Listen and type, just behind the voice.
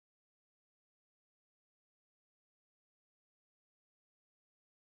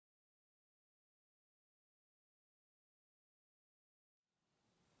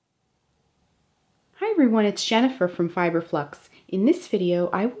Hi everyone, it's Jennifer from Fiberflux. In this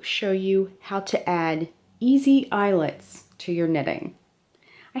video, I will show you how to add easy eyelets to your knitting.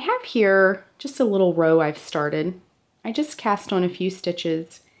 I have here just a little row I've started. I just cast on a few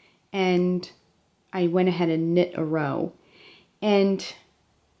stitches and I went ahead and knit a row. And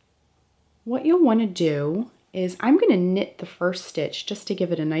what you'll want to do is I'm going to knit the first stitch just to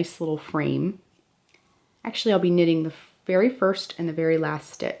give it a nice little frame. Actually, I'll be knitting the very first and the very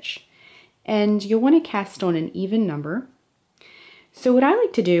last stitch. And you'll want to cast on an even number. So what I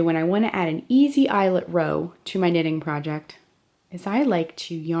like to do when I want to add an easy eyelet row to my knitting project is I like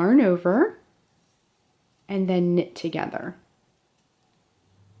to yarn over and then knit together.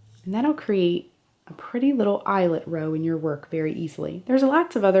 And that'll create a pretty little eyelet row in your work very easily. There's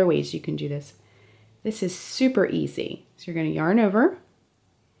lots of other ways you can do this. This is super easy. So you're going to yarn over,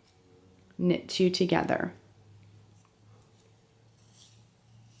 knit two together.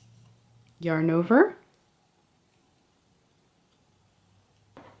 Yarn over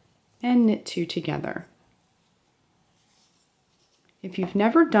and knit two together. If you've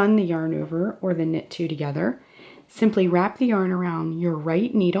never done the yarn over or the knit two together, simply wrap the yarn around your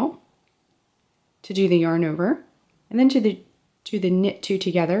right needle to do the yarn over, and then to the knit two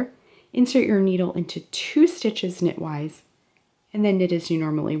together, insert your needle into two stitches knitwise, and then knit as you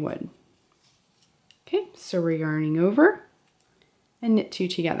normally would. Okay, so we're yarning over and knit two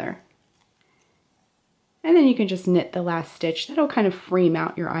together. And then you can just knit the last stitch. That'll kind of frame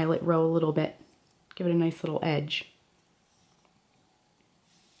out your eyelet row a little bit. Give it a nice little edge.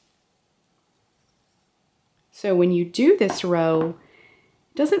 So when you do this row,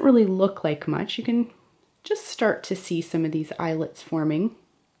 it doesn't really look like much. You can just start to see some of these eyelets forming.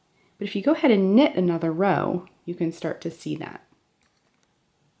 But if you go ahead and knit another row, you can start to see that.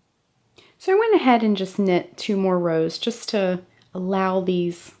 So I went ahead and just knit two more rows just to allow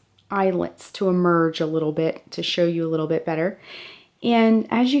these eyelets to emerge a little bit, to show you a little bit better. And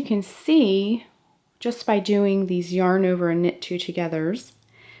as you can see, just by doing these yarn over and knit two togethers,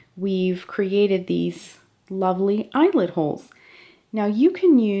 we've created these lovely eyelet holes. Now you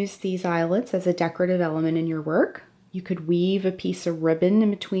can use these eyelets as a decorative element in your work. You could weave a piece of ribbon in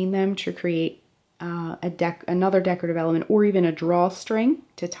between them to create another decorative element, or even a drawstring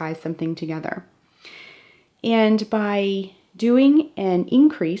to tie something together. And by doing an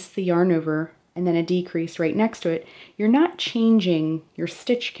increase, the yarn over, and then a decrease right next to it, you're not changing your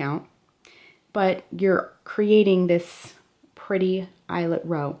stitch count, but you're creating this pretty eyelet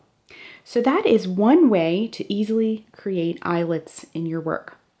row. So that is one way to easily create eyelets in your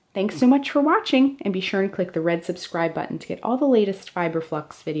work. Thanks so much for watching, and be sure and click the red subscribe button to get all the latest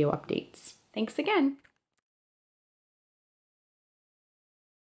Fiberflux video updates. Thanks again.